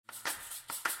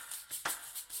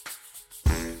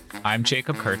I'm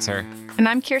Jacob Kurtzer. And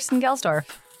I'm Kirsten Gelsdorf.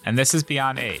 And this is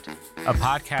Beyond Aid, a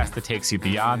podcast that takes you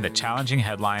beyond the challenging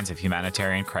headlines of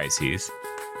humanitarian crises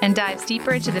and dives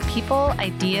deeper into the people,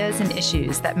 ideas, and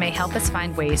issues that may help us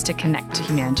find ways to connect to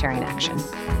humanitarian action.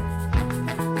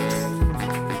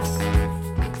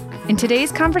 In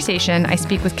today's conversation, I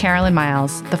speak with Carolyn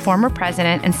Miles, the former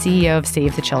president and CEO of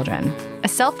Save the Children. A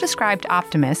self-described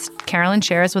optimist, Carolyn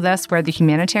shares with us where the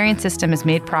humanitarian system has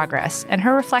made progress and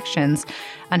her reflections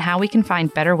on how we can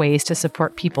find better ways to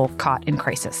support people caught in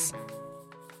crisis.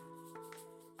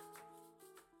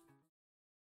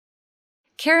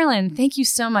 Carolyn, thank you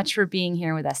so much for being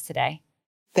here with us today.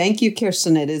 Thank you,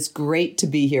 Kirsten. It is great to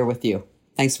be here with you.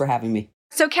 Thanks for having me.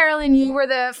 So, Carolyn, you were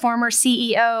the former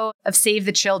CEO of Save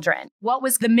the Children. What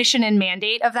was the mission and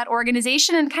mandate of that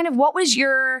organization, and kind of what was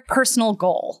your personal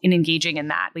goal in engaging in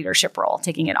that leadership role,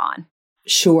 taking it on?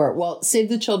 Sure. Well, Save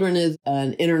the Children is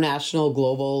an international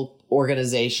global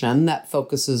organization that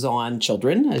focuses on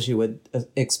children, as you would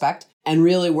expect, and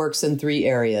really works in three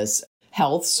areas.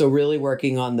 Health, so really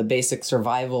working on the basic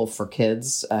survival for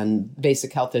kids and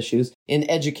basic health issues. In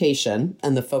education,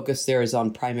 and the focus there is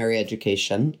on primary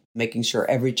education, making sure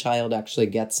every child actually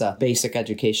gets a basic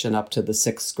education up to the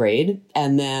 6th grade.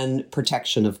 And then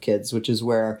protection of kids, which is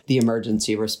where the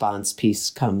emergency response piece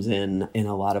comes in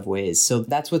a lot of ways. So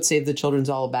that's what Save the Children's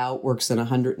all about. Works in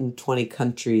 120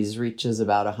 countries, reaches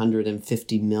about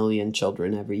 150 million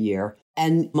children every year.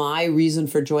 And my reason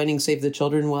for joining Save the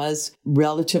Children was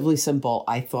relatively simple.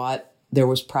 I thought there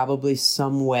was probably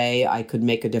some way I could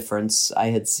make a difference. I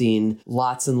had seen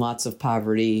lots and lots of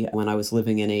poverty when I was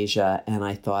living in Asia, and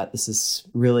I thought this is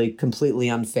really completely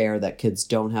unfair that kids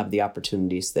don't have the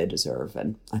opportunities they deserve.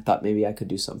 And I thought maybe I could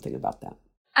do something about that.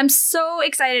 I'm so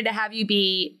excited to have you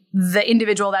be the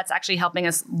individual that's actually helping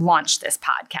us launch this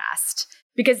podcast.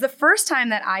 Because the first time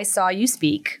that I saw you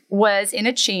speak was in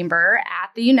a chamber at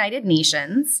the United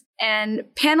Nations, and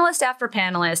panelist after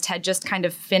panelist had just kind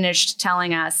of finished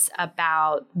telling us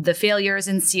about the failures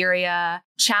in Syria,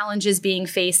 challenges being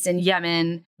faced in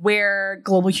Yemen, where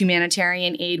global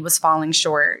humanitarian aid was falling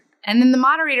short. And then the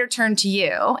moderator turned to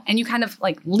you and you kind of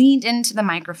leaned into the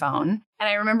microphone. And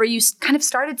I remember you kind of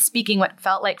started speaking what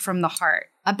felt like from the heart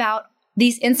about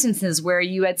these instances where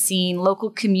you had seen local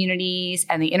communities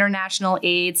and the international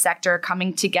aid sector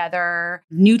coming together,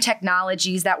 new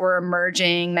technologies that were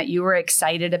emerging that you were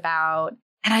excited about.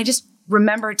 And I just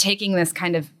remember taking this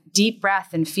kind of deep breath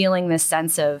and feeling this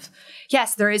sense of,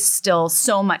 yes, there is still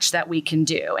so much that we can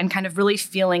do, and kind of really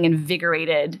feeling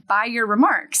invigorated by your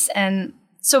remarks. And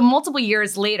so multiple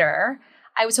years later,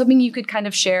 I was hoping you could kind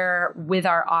of share with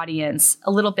our audience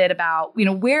a little bit about,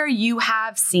 where you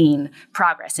have seen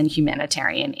progress in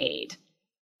humanitarian aid.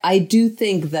 I do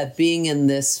think that being in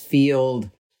this field,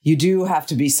 you do have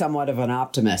to be somewhat of an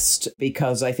optimist,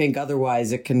 because I think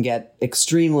otherwise it can get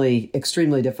extremely,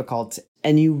 extremely difficult.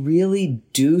 And you really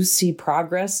do see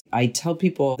progress. I tell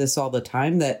people this all the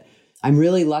time, that I'm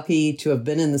really lucky to have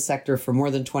been in the sector for more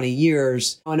than 20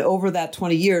 years. And over that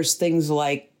 20 years, things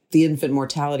like the infant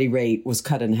mortality rate was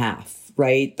cut in half,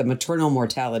 right? The maternal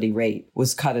mortality rate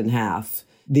was cut in half.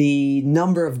 The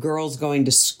number of girls going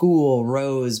to school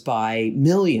rose by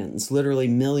millions, literally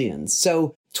millions.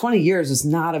 So 20 years is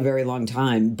not a very long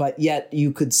time, but yet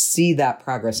you could see that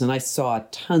progress. And I saw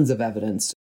tons of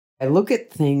evidence. I look at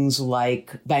things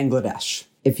like Bangladesh.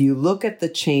 If you look at the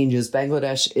changes,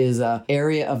 Bangladesh is an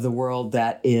area of the world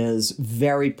that is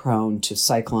very prone to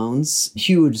cyclones,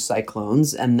 huge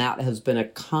cyclones, and that has been a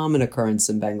common occurrence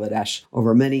in Bangladesh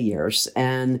over many years.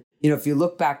 And, if you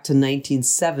look back to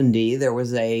 1970, there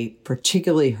was a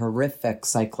particularly horrific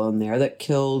cyclone there that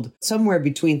killed somewhere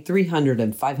between 300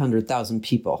 and 500,000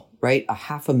 people, right?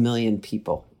 500,000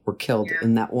 people were killed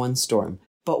in that one storm.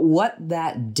 But what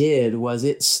that did was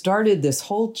it started this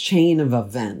whole chain of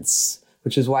events,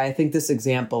 which is why I think this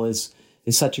example is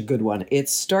such a good one. It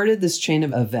started this chain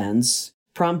of events,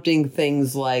 prompting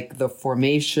things like the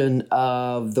formation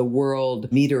of the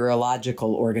World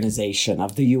Meteorological Organization,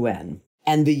 of the UN,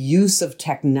 and the use of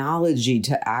technology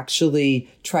to actually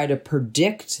try to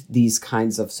predict these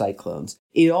kinds of cyclones.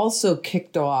 It also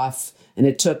kicked off, and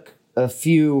it took a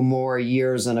few more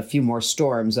years and a few more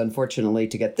storms, unfortunately,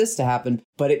 to get this to happen.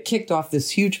 But it kicked off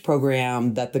this huge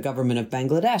program that the government of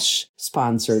Bangladesh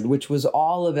sponsored, which was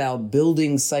all about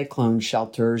building cyclone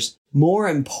shelters. More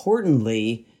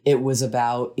importantly, It was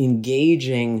about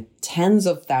engaging tens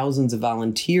of thousands of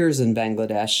volunteers in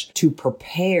Bangladesh to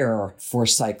prepare for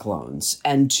cyclones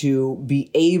and to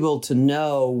be able to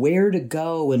know where to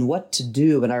go and what to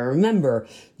do. And I remember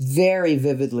very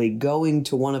vividly going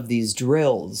to one of these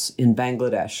drills in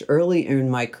Bangladesh early in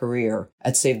my career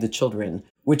at Save the Children,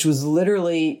 which was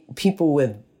literally people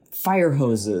with fire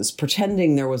hoses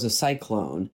pretending there was a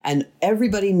cyclone and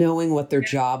everybody knowing what their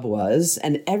job was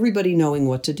and everybody knowing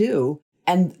what to do.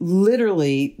 And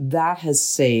literally that has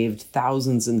saved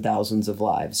thousands and thousands of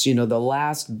lives. You know, the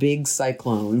last big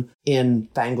cyclone in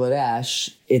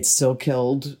Bangladesh, it still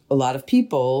killed a lot of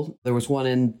people. There was one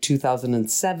in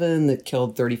 2007 that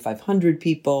killed 3,500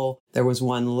 people. There was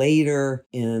one later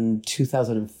in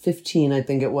 2015, I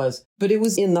think it was. But it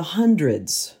was in the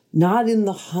hundreds, not in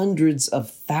the hundreds of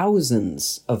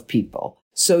thousands of people.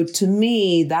 So to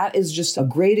me, that is just a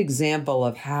great example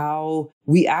of how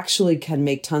we actually can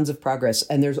make tons of progress.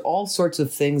 And there's all sorts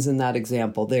of things in that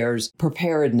example. There's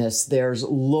preparedness, there's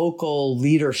local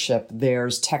leadership,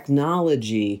 there's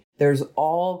technology, there's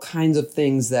all kinds of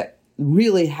things that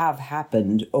really have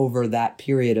happened over that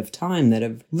period of time that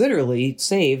have literally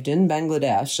saved, in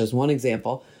Bangladesh, as one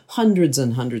example, hundreds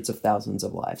and hundreds of thousands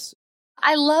of lives.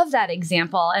 I love that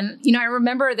example. And, I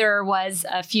remember there was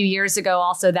a few years ago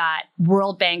also that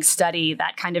World Bank study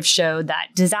that kind of showed that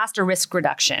disaster risk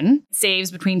reduction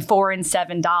saves between $4 and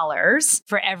 $7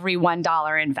 for every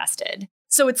 $1 invested.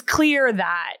 So it's clear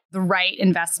that the right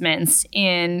investments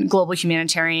in global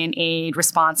humanitarian aid,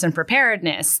 response, and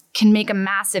preparedness can make a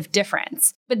massive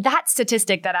difference. But that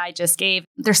statistic that I just gave,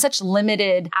 there's such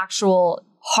limited actual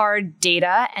hard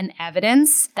data and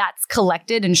evidence that's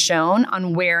collected and shown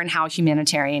on where and how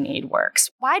humanitarian aid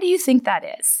works. Why do you think that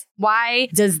is? Why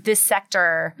does this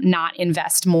sector not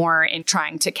invest more in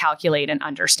trying to calculate and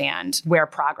understand where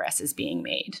progress is being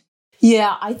made?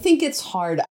 Yeah, I think it's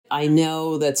hard. I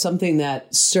know that something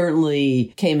that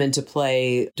certainly came into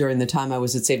play during the time I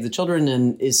was at Save the Children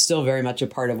and is still very much a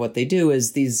part of what they do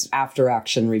is these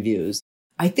after-action reviews.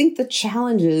 I think the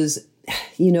challenge is,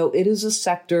 it is a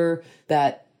sector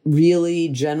that really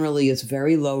generally is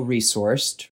very low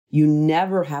resourced. You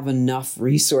never have enough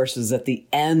resources at the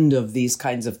end of these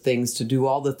kinds of things to do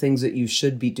all the things that you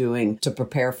should be doing to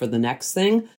prepare for the next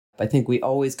thing. I think we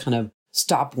always kind of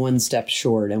stop one step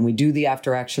short and we do the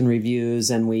after action reviews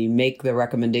and we make the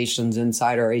recommendations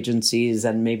inside our agencies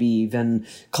and maybe even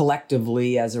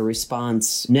collectively as a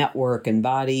response network and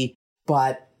body.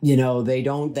 But they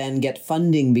don't then get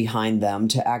funding behind them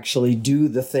to actually do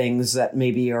the things that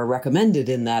maybe are recommended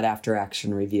in that after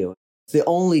action review. The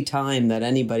only time that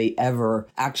anybody ever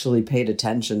actually paid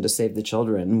attention to Save the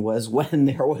Children was when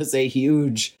there was a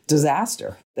huge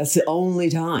disaster. That's the only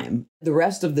time. The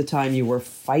rest of the time you were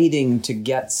fighting to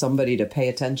get somebody to pay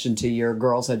attention to your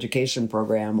girls' education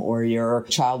program or your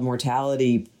child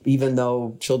mortality, even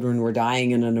though children were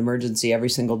dying in an emergency every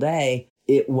single day.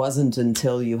 It wasn't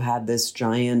until you had this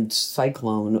giant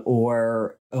cyclone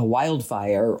or a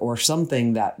wildfire or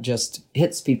something that just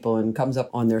hits people and comes up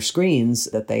on their screens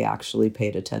that they actually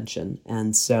paid attention.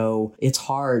 And so it's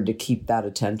hard to keep that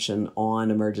attention on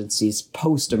emergencies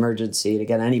post-emergency to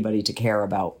get anybody to care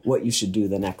about what you should do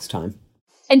the next time.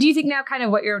 And do you think now kind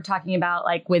of what you're talking about,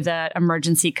 like with an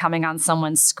emergency coming on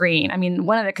someone's screen? I mean,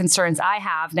 one of the concerns I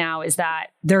have now is that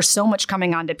there's so much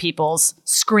coming onto people's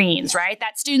screens, right?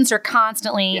 That students are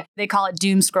constantly, they call it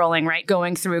doom scrolling, right?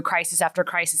 Going through crisis after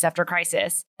crisis after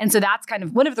crisis. And so that's kind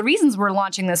of one of the reasons we're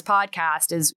launching this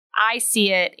podcast is I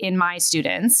see it in my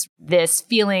students, this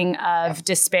feeling of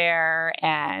despair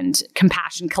and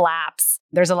compassion collapse.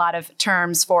 There's a lot of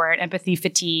terms for it, empathy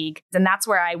fatigue. And that's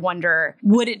where I wonder,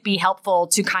 would it be helpful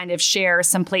to kind of share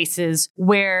some places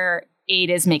where aid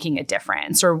is making a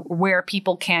difference or where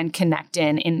people can connect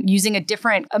in using a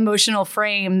different emotional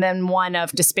frame than one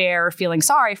of despair or feeling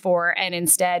sorry for, and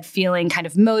instead feeling kind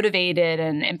of motivated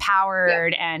and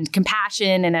empowered and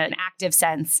compassion in an active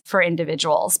sense for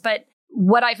individuals. But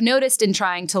what I've noticed in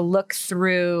trying to look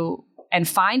through and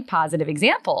find positive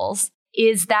examples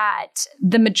is that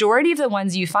the majority of the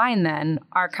ones you find then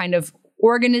are kind of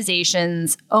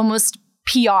organizations, almost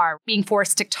PR, being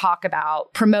forced to talk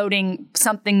about promoting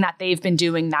something that they've been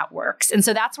doing that works. And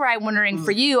so that's where I'm wondering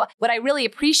for you, what I really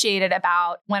appreciated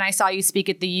about when I saw you speak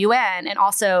at the UN, and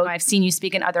also I've seen you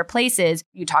speak in other places,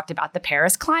 you talked about the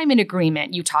Paris Climate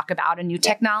Agreement, you talk about a new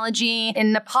technology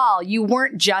in Nepal. You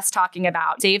weren't just talking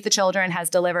about Save the Children has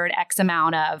delivered X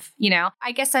amount of,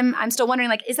 I guess I'm still wondering,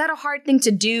 like, is that a hard thing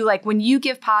to do? Like when you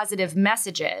give positive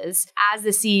messages as the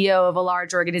CEO of a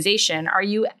large organization, are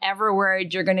you ever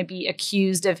worried you're going to be accused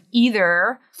of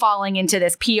either falling into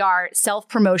this PR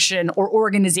self-promotion or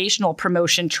organizational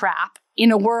promotion trap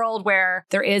in a world where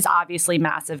there is obviously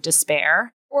massive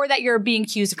despair, or that you're being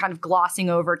accused of kind of glossing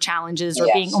over challenges or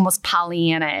being almost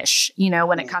Pollyanna-ish,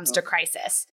 when it comes to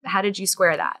crisis. How did you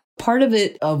square that? Part of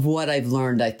it, of what I've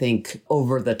learned, I think,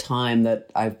 over the time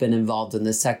that I've been involved in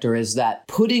this sector is that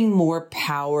putting more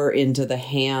power into the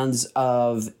hands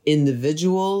of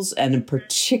individuals and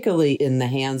particularly in the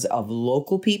hands of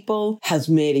local people has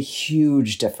made a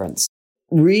huge difference.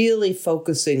 Really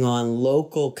focusing on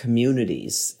local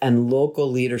communities and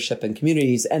local leadership and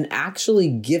communities and actually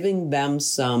giving them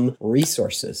some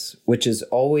resources, which is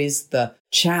always the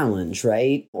challenge,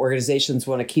 right? Organizations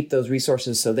want to keep those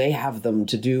resources so they have them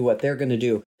to do what they're going to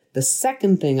do. The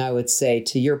second thing I would say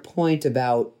to your point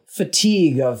about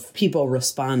fatigue of people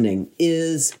responding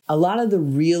is a lot of the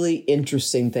really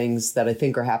interesting things that I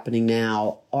think are happening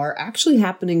now are actually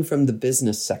happening from the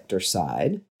business sector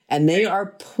side. And they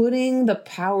are putting the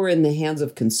power in the hands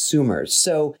of consumers.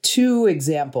 So 2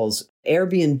 examples,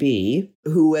 Airbnb,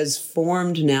 who has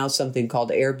formed now something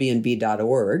called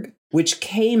Airbnb.org, which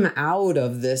came out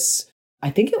of this,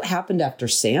 I think it happened after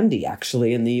Sandy,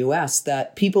 actually, in the US,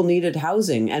 that people needed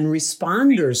housing and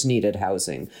responders needed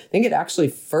housing. I think it actually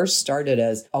first started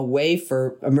as a way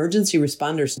for emergency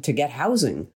responders to get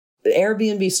housing.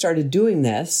 Airbnb started doing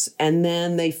this, and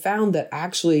then they found that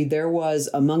actually there was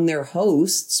among their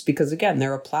hosts, because again,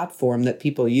 they're a platform that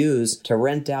people use to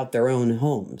rent out their own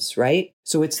homes, right?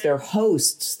 So it's their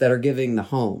hosts that are giving the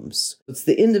homes. It's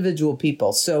the individual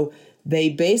people. So they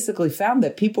basically found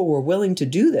that people were willing to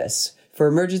do this for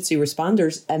emergency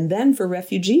responders and then for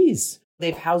refugees.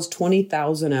 They've housed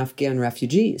 20,000 Afghan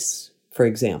refugees, for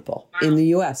example, in the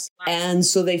US. And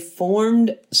so they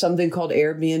formed something called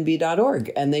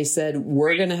Airbnb.org. And they said,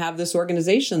 we're going to have this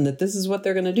organization that this is what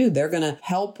they're going to do. They're going to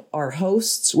help our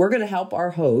hosts. We're going to help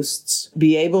our hosts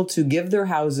be able to give their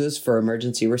houses for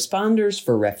emergency responders,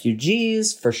 for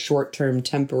refugees, for short-term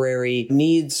temporary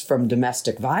needs from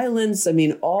domestic violence. I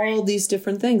mean, all these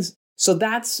different things. So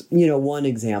that's, one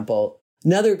example.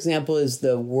 Another example is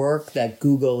the work that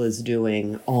Google is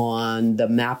doing on the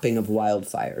mapping of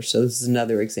wildfires. So this is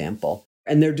another example.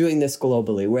 And they're doing this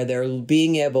globally, where they're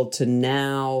being able to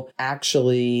now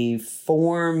actually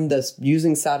form this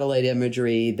using satellite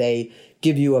imagery. They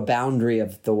give you a boundary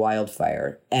of the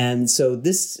wildfire. And so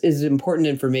this is important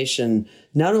information,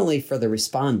 not only for the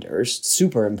responders,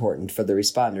 super important for the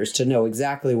responders to know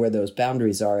exactly where those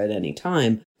boundaries are at any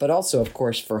time, but also, of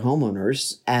course, for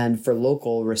homeowners and for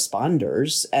local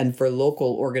responders and for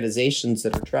local organizations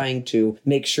that are trying to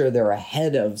make sure they're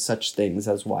ahead of such things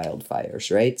as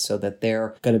wildfires, right? So that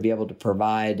they're going to be able to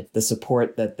provide the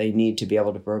support that they need to be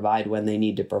able to provide when they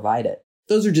need to provide it.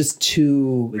 Those are just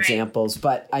 2 examples,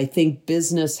 but I think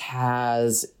business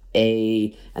has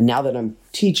and now that I'm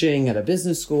teaching at a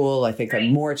business school, I think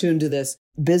I'm more attuned to this.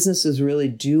 Businesses really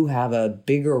do have a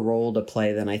bigger role to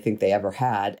play than I think they ever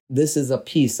had. This is a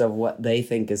piece of what they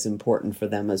think is important for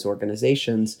them as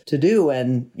organizations to do,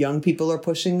 and young people are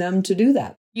pushing them to do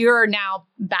that. You're now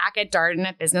back at Darden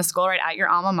at business school, right, at your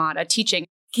alma mater teaching.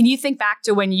 Can you think back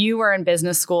to when you were in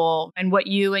business school and what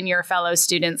you and your fellow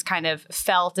students kind of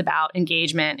felt about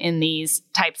engagement in these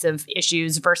types of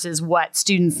issues versus what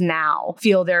students now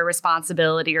feel their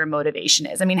responsibility or motivation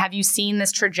is? I mean, have you seen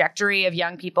this trajectory of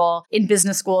young people in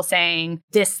business school saying,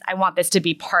 I want this to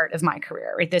be part of my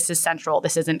career, right? This is central.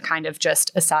 This isn't kind of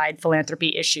just a side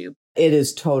philanthropy issue. It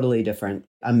is totally different.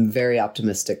 I'm very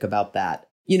optimistic about that.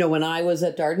 When I was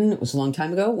at Darden, it was a long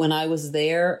time ago. When I was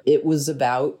there, it was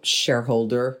about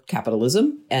shareholder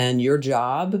capitalism. And your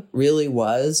job really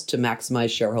was to maximize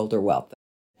shareholder wealth.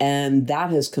 And that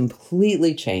has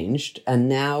completely changed. And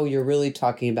now you're really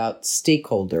talking about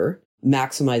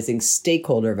maximizing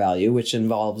stakeholder value, which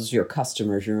involves your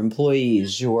customers, your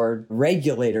employees, your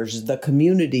regulators, the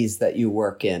communities that you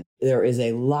work in. There is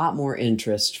a lot more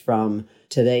interest from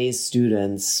today's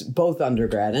students, both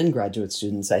undergrad and graduate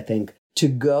students, I think, to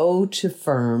go to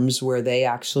firms where they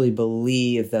actually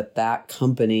believe that that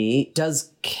company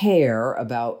does care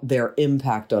about their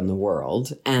impact on the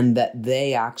world and that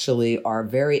they actually are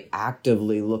very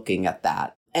actively looking at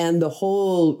that. And the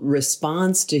whole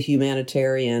response to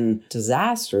humanitarian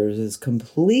disasters is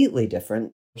completely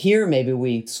different. Here, maybe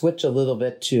we switch a little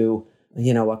bit to,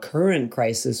 a current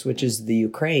crisis, which is the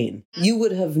Ukraine. You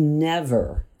would have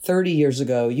never 30 years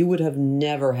ago, you would have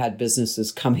never had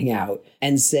businesses coming out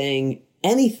and saying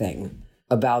anything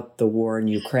about the war in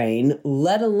Ukraine,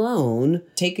 let alone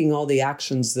taking all the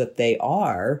actions that they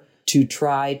are to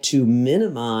try to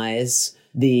minimize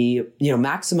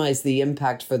maximize the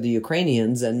impact for the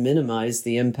Ukrainians and minimize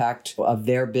the impact of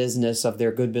their business, of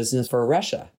their good business for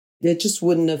Russia. it just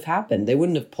wouldn't have happened. They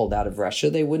wouldn't have pulled out of Russia.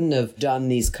 They wouldn't have done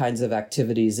these kinds of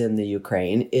activities in the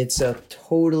Ukraine. It's a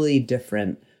totally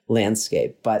different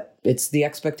landscape, but it's the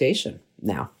expectation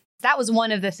now. That was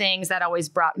one of the things that always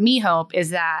brought me hope, is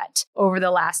that over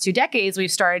the last 2 decades,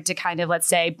 we've started to kind of, let's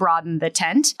say, broaden the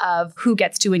tent of who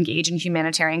gets to engage in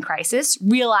humanitarian crisis,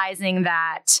 realizing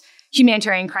that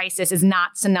humanitarian crisis is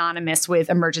not synonymous with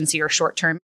emergency or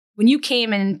short-term. When you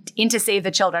came in to Save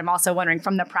the Children, I'm also wondering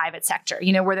from the private sector,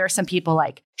 where there are some people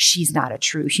like, she's not a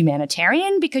true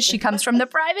humanitarian because she comes from the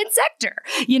private sector,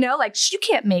 like you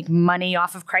can't make money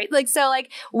off of crisis.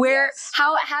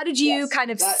 How did you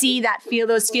kind of see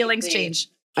those feelings change?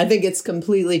 I think it's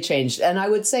completely changed. And I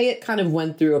would say it kind of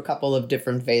went through a couple of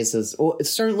different phases.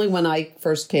 Certainly when I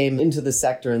first came into the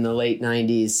sector in the late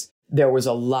 90s, there was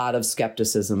a lot of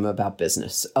skepticism about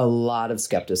business, a lot of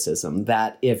skepticism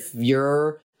that if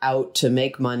you're out to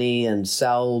make money and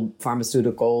sell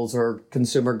pharmaceuticals or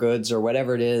consumer goods or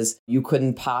whatever it is, you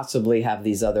couldn't possibly have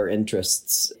these other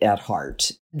interests at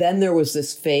heart. Then there was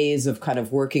this phase of kind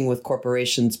of working with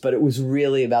corporations, but it was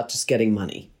really about just getting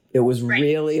money. It was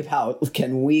really about,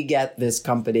 can we get this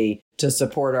company to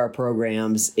support our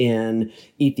programs in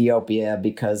Ethiopia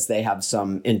because they have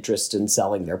some interest in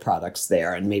selling their products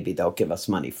there and maybe they'll give us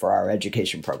money for our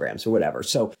education programs or whatever.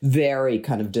 So very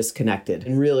kind of disconnected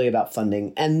and really about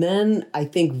funding. And then I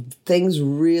think things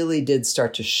really did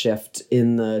start to shift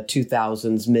in the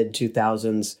 2000s, mid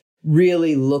 2000s,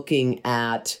 really looking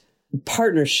at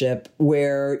partnership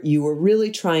where you were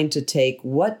really trying to take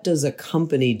what does a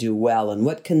company do well and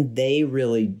what can they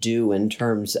really do in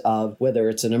terms of whether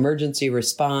it's an emergency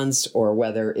response or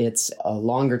whether it's a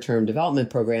longer term development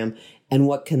program and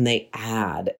what can they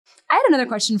add. I had another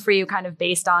question for you kind of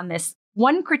based on this.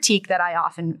 One critique that I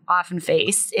often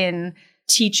face in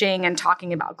teaching and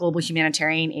talking about global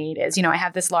humanitarian aid is, I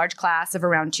have this large class of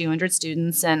around 200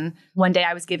 students, and one day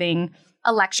I was giving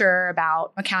a lecture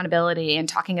about accountability and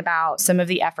talking about some of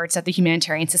the efforts that the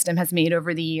humanitarian system has made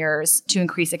over the years to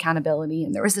increase accountability.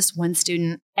 And there was this one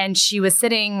student, and she was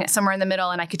sitting somewhere in the middle,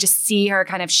 and I could just see her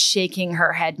kind of shaking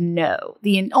her head no.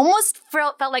 Almost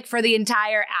felt like for the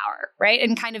entire hour, right?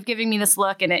 And kind of giving me this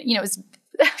look, and it was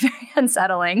very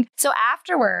unsettling. So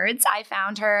afterwards, I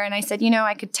found her and I said,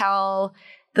 I could tell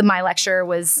that my lecture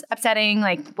was upsetting.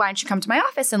 Like, why don't you come to my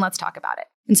office and let's talk about it?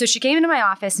 And so she came into my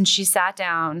office and she sat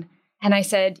down. And I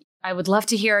said, I would love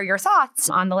to hear your thoughts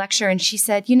on the lecture. And she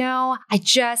said, I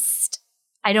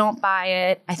don't buy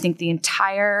it. I think the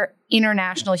entire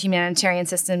international humanitarian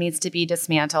system needs to be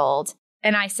dismantled.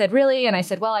 And I said, really? And I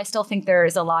said, well, I still think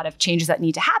there's a lot of changes that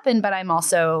need to happen, but I'm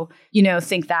also,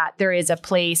 think that there is a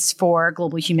place for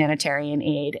global humanitarian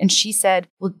aid. And she said,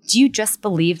 well, do you just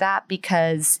believe that?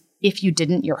 Because if you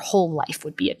didn't, your whole life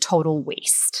would be a total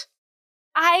waste.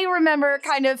 I remember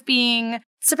kind of being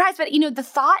surprised, but the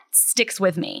thought sticks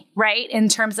with me, right? In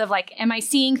terms of like, am I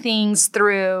seeing things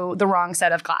through the wrong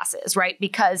set of glasses, right?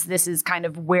 Because this is kind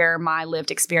of where my lived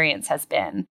experience has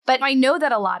been. But I know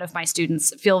that a lot of my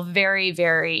students feel very,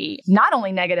 very not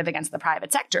only negative against the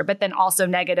private sector, but then also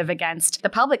negative against the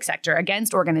public sector,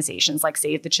 against organizations like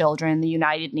Save the Children, the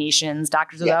United Nations,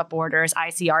 Doctors Without Borders,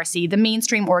 ICRC, the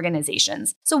mainstream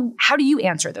organizations. So how do you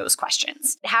answer those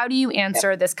questions? How do you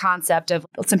answer this concept of,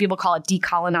 some people call it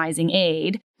decolonizing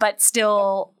aid, but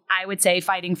still, I would say,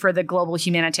 fighting for the global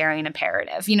humanitarian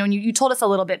imperative? And you told us a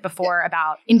little bit before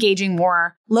about engaging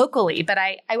more locally, but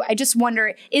I just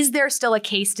wonder, is there still a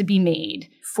case to be made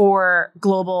for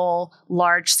global,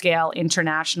 large-scale,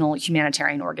 international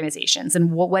humanitarian organizations?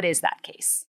 And what is that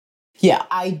case? Yeah,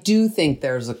 I do think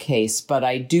there's a case, but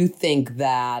I do think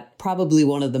that probably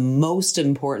one of the most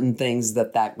important things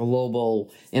that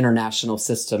global international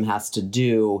system has to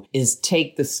do is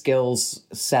take the skills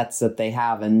sets that they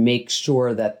have and make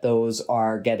sure that those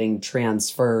are getting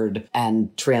transferred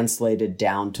and translated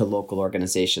down to local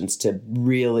organizations to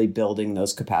really building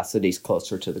those capacities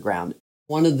closer to the ground.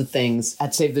 One of the things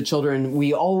at Save the Children,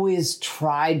 we always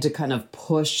tried to kind of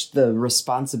push the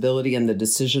responsibility and the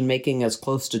decision-making as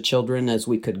close to children as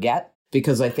we could get,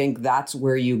 because I think that's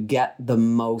where you get the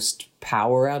most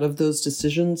power out of those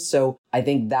decisions. So I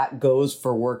think that goes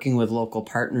for working with local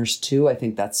partners too. I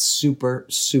think that's super,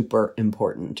 super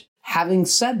important. Having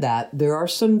said that, there are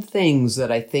some things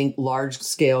that I think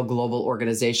large-scale global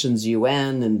organizations,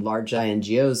 UN and large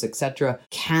NGOs, etc.,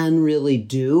 can really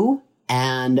do.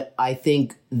 And I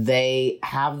think they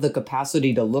have the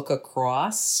capacity to look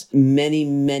across many,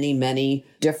 many, many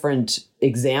different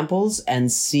examples and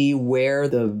see where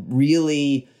the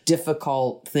really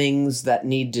difficult things that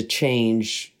need to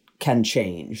change can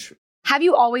change. Have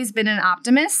you always been an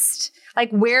optimist?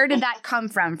 Like, where did that come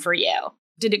from for you?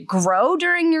 Did it grow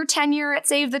during your tenure at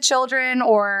Save the Children,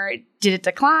 or did it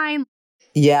decline?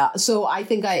 Yeah, so I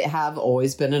think I have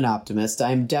always been an optimist.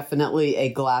 I'm definitely a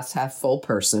glass half full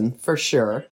person, for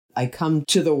sure. I come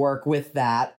to the work with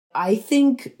that. I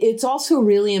think it's also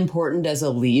really important as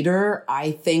a leader,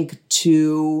 I think,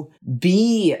 to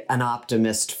be an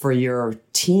optimist for your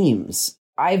teams.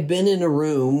 I've been in a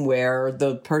room where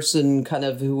the person kind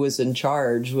of who was in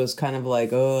charge was kind of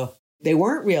like, oh, they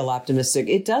weren't real optimistic.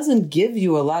 It doesn't give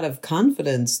you a lot of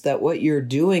confidence that what you're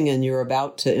doing and you're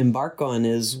about to embark on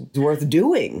is worth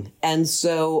doing. And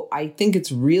so I think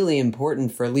it's really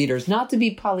important for leaders not to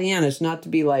be Pollyannish, not to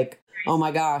be like, oh my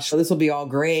gosh, this will be all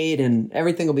great and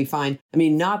everything will be fine. I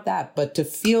mean, not that, but to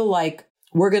feel like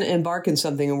we're going to embark in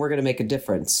something and we're going to make a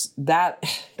difference.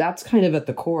 That's kind of at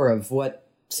the core of what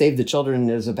Save the Children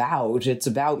is about. It's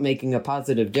about making a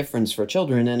positive difference for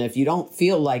children. And if you don't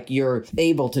feel like you're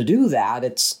able to do that,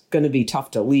 it's going to be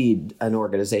tough to lead an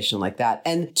organization like that.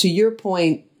 And to your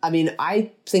point, I mean,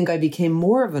 I think I became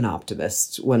more of an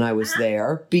optimist when I was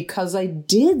there because I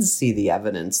did see the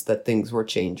evidence that things were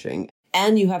changing.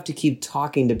 And you have to keep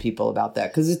talking to people about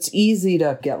that because it's easy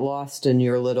to get lost in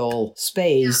your little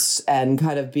space and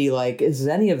kind of be like, does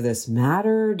any of this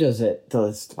matter? Has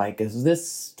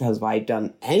I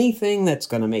done anything that's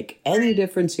going to make any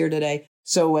difference here today?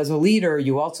 So as a leader,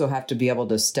 you also have to be able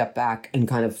to step back and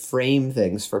kind of frame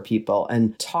things for people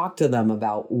and talk to them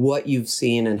about what you've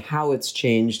seen and how it's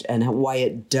changed and why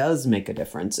it does make a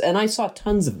difference. And I saw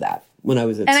tons of that when I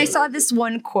was at I saw this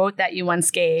one quote that you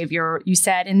once gave. You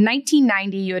said, in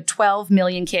 1990, you had 12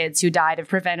 million kids who died of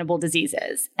preventable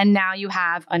diseases. And now you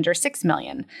have under 6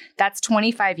 million. That's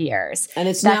 25 years. And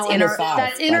it's now under 5.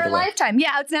 That's in our lifetime.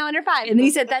 Yeah, it's now under 5. And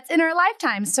he said, that's in our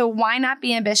lifetime. So why not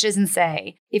be ambitious and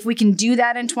say, if we can do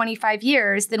that in 25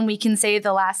 years, then we can save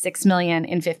the last 6 million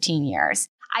in 15 years.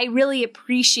 I really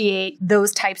appreciate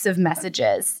those types of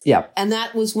messages. Yeah. And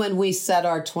that was when we set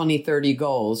our 2030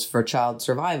 goals for child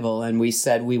survival. And we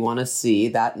said we want to see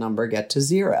that number get to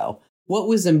 0. What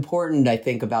was important, I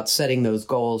think, about setting those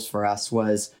goals for us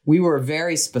was we were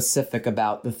very specific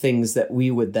about the things that we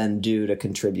would then do to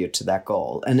contribute to that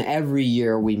goal. And every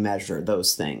year we measure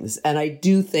those things. And I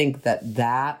do think that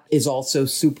that is also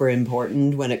super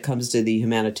important when it comes to the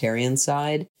humanitarian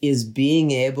side, is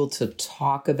being able to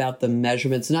talk about the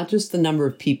measurements, not just the number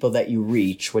of people that you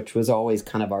reach, which was always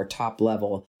kind of our top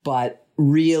level, but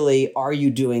really, are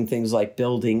you doing things like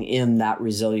building in that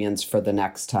resilience for the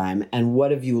next time? And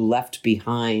what have you left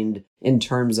behind in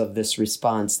terms of this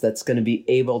response that's going to be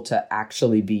able to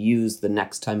actually be used the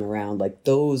next time around? Like,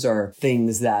 those are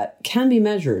things that can be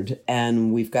measured,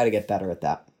 and we've got to get better at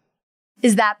that.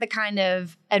 Is that the kind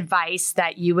of advice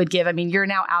that you would give? I mean, you're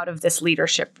now out of this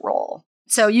leadership role.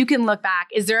 So you can look back.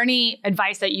 Is there any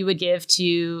advice that you would give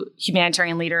to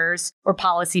humanitarian leaders or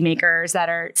policymakers that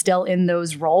are still in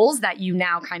those roles that you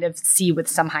now kind of see with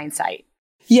some hindsight?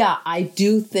 Yeah, I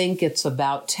do think it's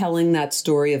about telling that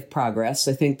story of progress.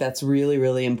 I think that's really,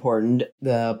 really important.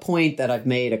 The point that I've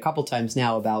made a couple times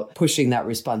now about pushing that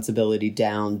responsibility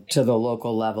down to the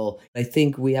local level, I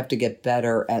think we have to get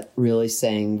better at really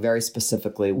saying very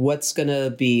specifically what's going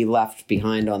to be left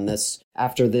behind on this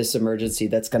after this emergency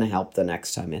that's going to help the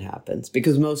next time it happens.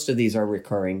 Because most of these are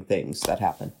recurring things that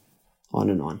happen on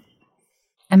and on.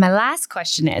 And my last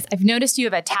question is, I've noticed you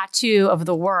have a tattoo of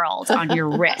the world on your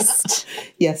wrist.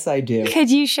 Yes, I do. Could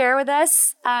you share with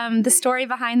us the story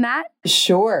behind that?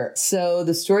 Sure. So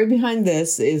the story behind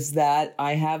this is that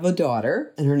I have a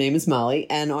daughter, and her name is Molly.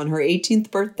 And on her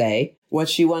 18th birthday, what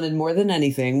she wanted more than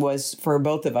anything was for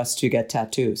both of us to get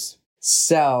tattoos.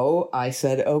 So I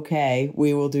said, okay,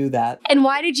 we will do that. And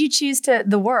why did you choose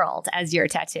the world as your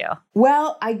tattoo?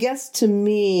 Well, I guess to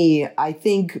me, I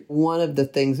think one of the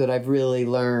things that I've really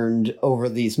learned over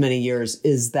these many years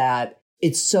is that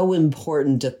it's so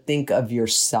important to think of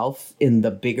yourself in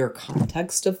the bigger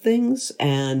context of things.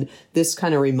 And this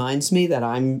kind of reminds me that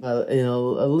I'm in a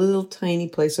little tiny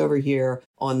place over here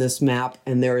on this map,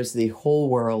 and there is the whole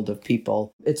world of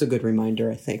people. It's a good reminder,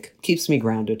 I think. Keeps me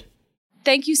grounded.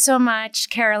 Thank you so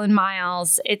much, Carolyn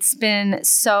Miles. It's been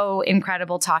so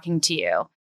incredible talking to you.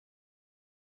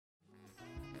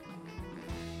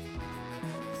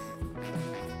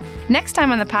 Next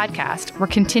time on the podcast, we're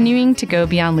continuing to go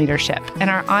beyond leadership and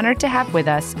are honored to have with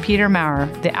us Peter Maurer,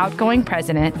 the outgoing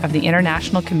president of the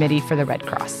International Committee for the Red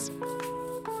Cross.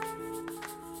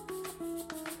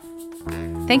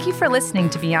 Thank you for listening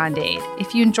to Beyond Aid.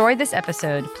 If you enjoyed this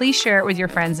episode, please share it with your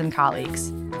friends and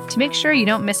colleagues. To make sure you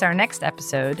don't miss our next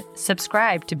episode,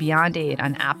 subscribe to Beyond Aid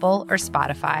on Apple or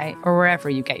Spotify or wherever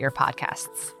you get your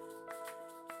podcasts.